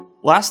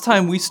Last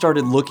time we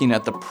started looking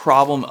at the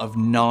problem of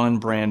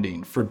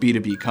non-branding for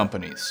B2B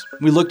companies.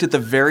 We looked at the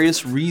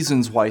various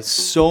reasons why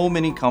so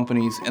many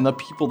companies and the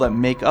people that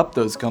make up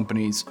those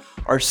companies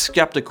are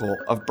skeptical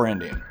of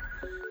branding.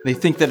 They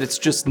think that it's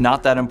just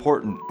not that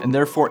important and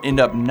therefore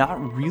end up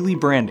not really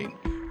branding,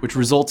 which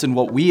results in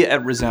what we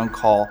at Resound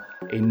call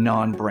a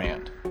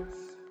non-brand.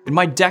 In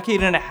my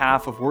decade and a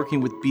half of working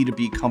with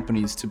B2B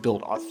companies to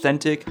build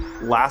authentic,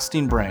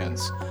 lasting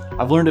brands,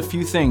 I've learned a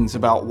few things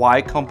about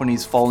why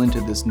companies fall into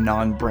this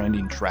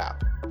non-branding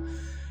trap.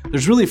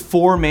 There's really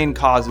four main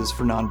causes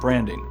for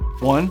non-branding.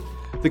 One,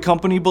 the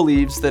company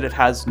believes that it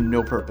has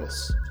no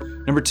purpose.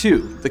 Number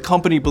two, the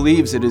company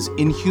believes it is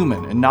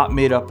inhuman and not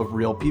made up of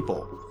real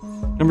people.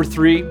 Number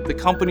three, the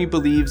company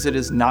believes it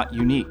is not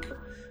unique.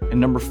 And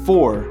number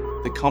four,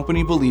 the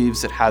company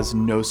believes it has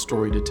no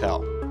story to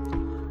tell.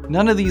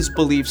 None of these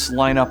beliefs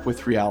line up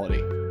with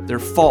reality. They're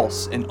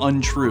false and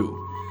untrue,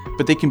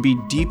 but they can be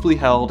deeply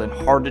held and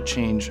hard to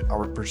change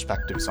our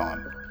perspectives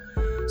on.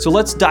 So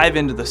let's dive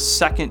into the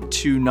second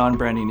two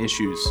non-branding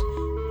issues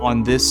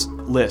on this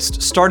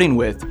list, starting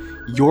with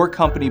your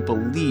company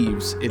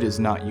believes it is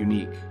not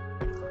unique.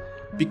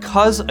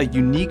 Because a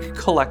unique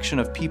collection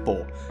of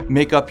people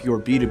make up your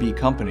B2B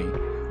company,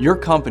 your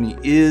company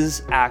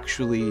is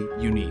actually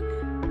unique.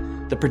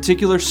 The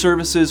particular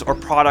services or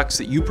products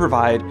that you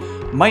provide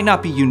might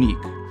not be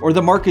unique, or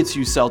the markets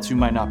you sell to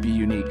might not be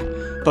unique.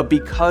 But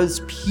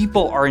because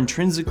people are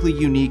intrinsically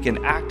unique and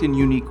act in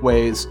unique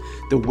ways,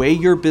 the way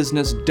your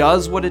business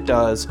does what it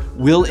does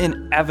will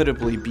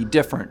inevitably be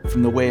different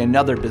from the way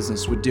another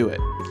business would do it.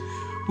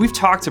 We've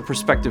talked to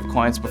prospective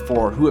clients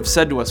before who have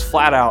said to us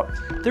flat out,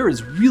 there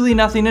is really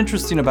nothing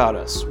interesting about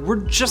us.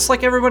 We're just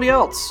like everybody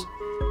else.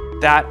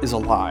 That is a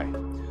lie.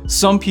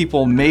 Some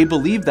people may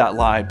believe that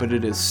lie, but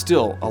it is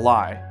still a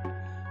lie.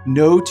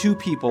 No two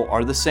people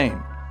are the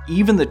same.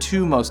 Even the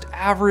two most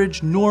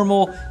average,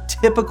 normal,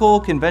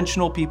 typical,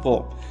 conventional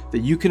people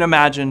that you can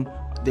imagine,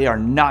 they are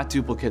not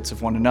duplicates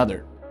of one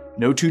another.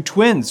 No two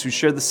twins who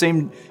share the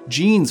same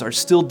genes are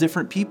still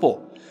different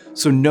people.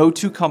 So no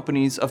two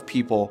companies of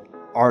people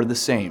are the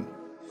same.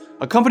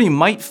 A company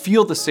might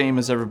feel the same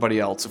as everybody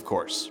else, of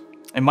course,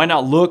 and might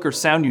not look or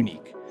sound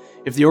unique.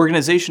 If the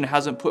organization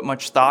hasn't put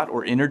much thought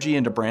or energy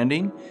into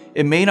branding,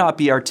 it may not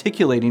be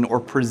articulating or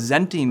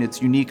presenting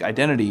its unique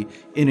identity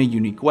in a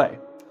unique way.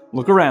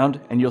 Look around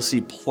and you'll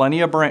see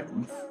plenty of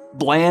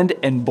bland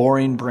and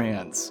boring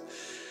brands.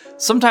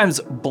 Sometimes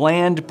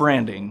bland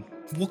branding,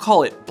 we'll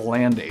call it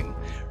blanding,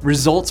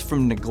 results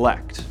from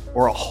neglect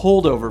or a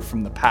holdover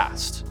from the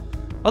past.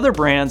 Other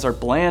brands are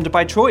bland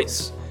by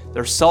choice.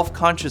 They're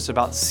self-conscious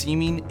about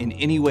seeming in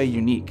any way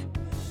unique.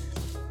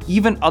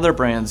 Even other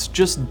brands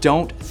just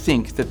don't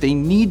think that they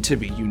need to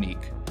be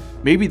unique.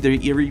 Maybe they're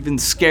even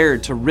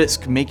scared to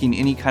risk making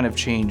any kind of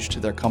change to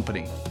their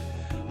company.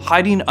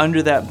 Hiding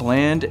under that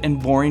bland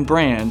and boring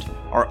brand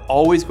are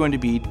always going to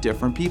be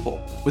different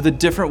people with a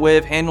different way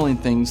of handling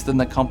things than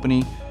the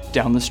company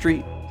down the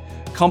street.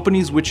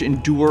 Companies which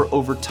endure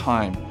over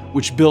time,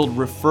 which build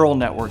referral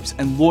networks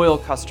and loyal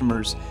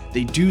customers,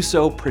 they do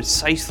so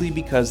precisely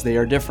because they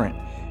are different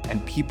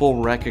and people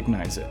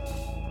recognize it.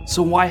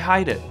 So why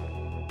hide it?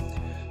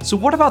 So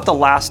what about the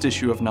last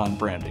issue of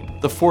non-branding?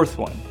 The fourth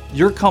one.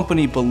 Your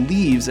company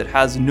believes it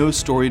has no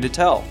story to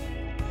tell.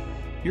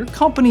 Your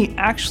company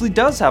actually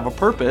does have a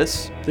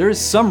purpose. There is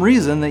some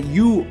reason that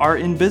you are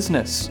in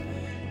business.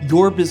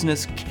 Your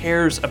business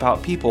cares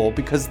about people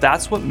because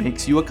that's what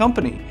makes you a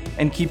company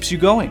and keeps you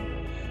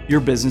going.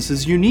 Your business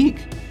is unique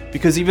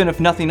because even if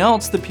nothing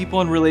else, the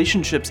people and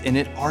relationships in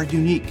it are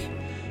unique.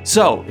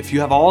 So if you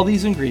have all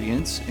these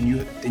ingredients,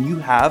 then you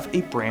have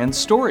a brand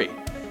story.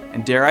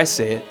 And dare I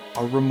say it,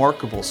 a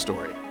remarkable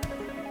story.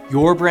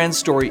 Your brand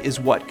story is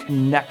what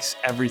connects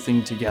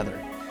everything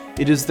together.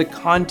 It is the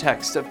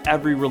context of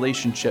every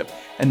relationship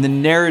and the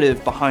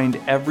narrative behind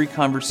every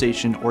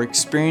conversation or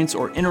experience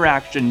or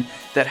interaction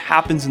that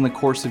happens in the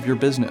course of your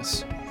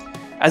business.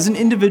 As an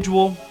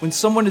individual, when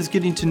someone is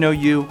getting to know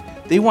you,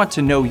 they want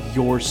to know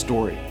your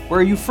story.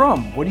 Where are you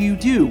from? What do you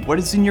do? What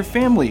is in your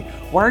family?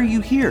 Why are you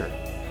here?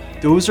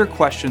 Those are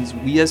questions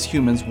we as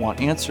humans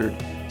want answered,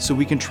 so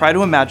we can try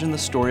to imagine the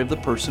story of the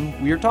person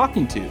we are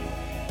talking to.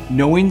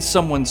 Knowing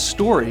someone's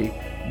story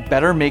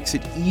better makes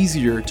it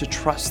easier to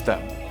trust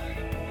them.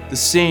 The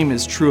same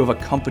is true of a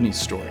company's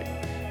story.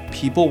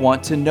 People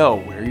want to know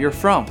where you're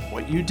from,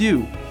 what you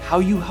do, how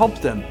you help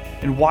them,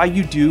 and why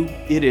you do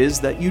it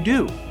is that you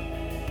do.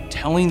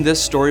 Telling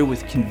this story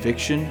with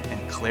conviction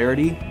and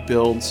clarity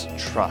builds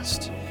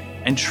trust,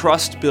 and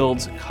trust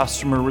builds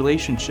customer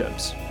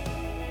relationships.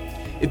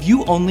 If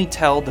you only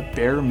tell the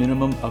bare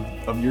minimum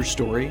of your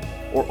story,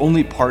 or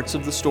only parts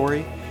of the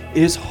story,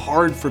 it is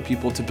hard for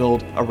people to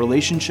build a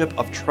relationship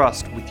of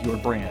trust with your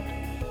brand.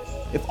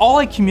 If all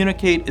I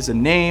communicate is a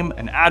name,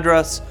 an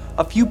address,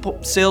 a few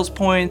sales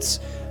points,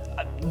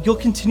 you'll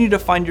continue to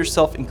find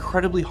yourself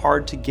incredibly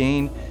hard to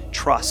gain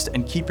trust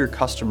and keep your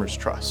customers'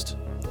 trust.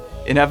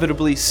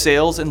 Inevitably,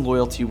 sales and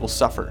loyalty will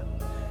suffer.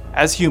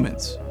 As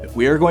humans, if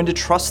we are going to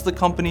trust the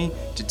company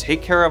to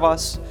take care of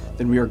us,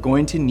 then we are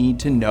going to need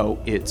to know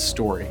its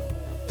story.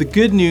 The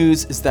good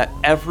news is that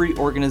every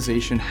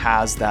organization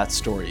has that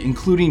story,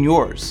 including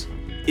yours.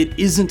 It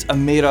isn't a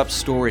made-up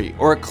story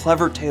or a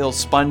clever tale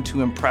spun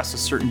to impress a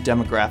certain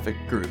demographic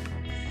group.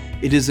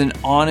 It is an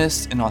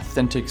honest and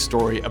authentic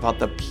story about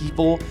the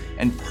people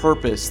and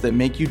purpose that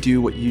make you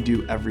do what you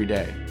do every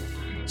day.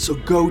 So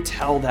go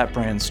tell that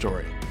brand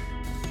story.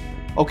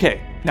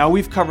 Okay, now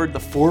we've covered the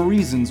 4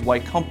 reasons why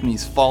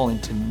companies fall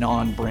into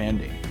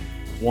non-branding.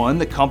 1,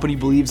 the company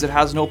believes it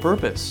has no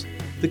purpose.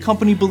 The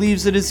company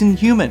believes it is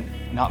inhuman,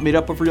 not made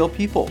up of real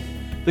people.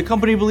 The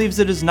company believes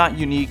it is not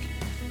unique.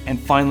 And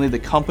finally, the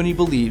company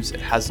believes it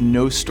has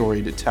no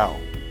story to tell.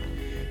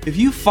 If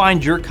you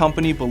find your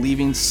company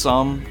believing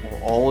some or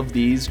all of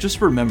these,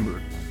 just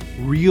remember,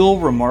 real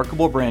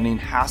remarkable branding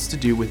has to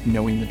do with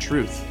knowing the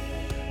truth.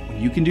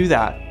 When you can do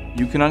that,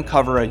 you can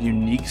uncover a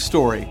unique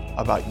story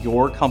about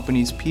your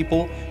company's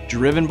people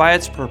driven by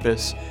its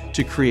purpose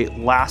to create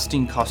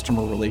lasting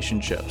customer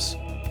relationships.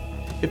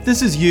 If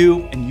this is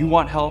you and you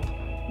want help,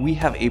 we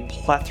have a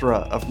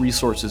plethora of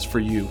resources for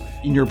you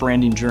in your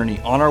branding journey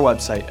on our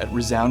website at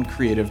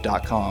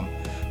resoundcreative.com.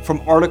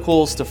 From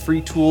articles to free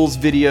tools,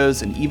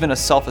 videos, and even a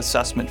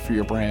self-assessment for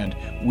your brand,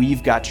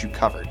 we've got you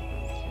covered.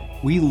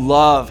 We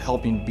love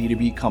helping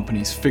B2B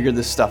companies figure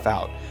this stuff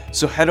out,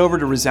 so head over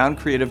to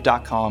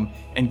resoundcreative.com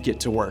and get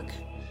to work.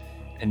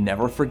 And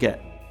never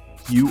forget,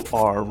 you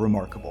are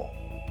remarkable.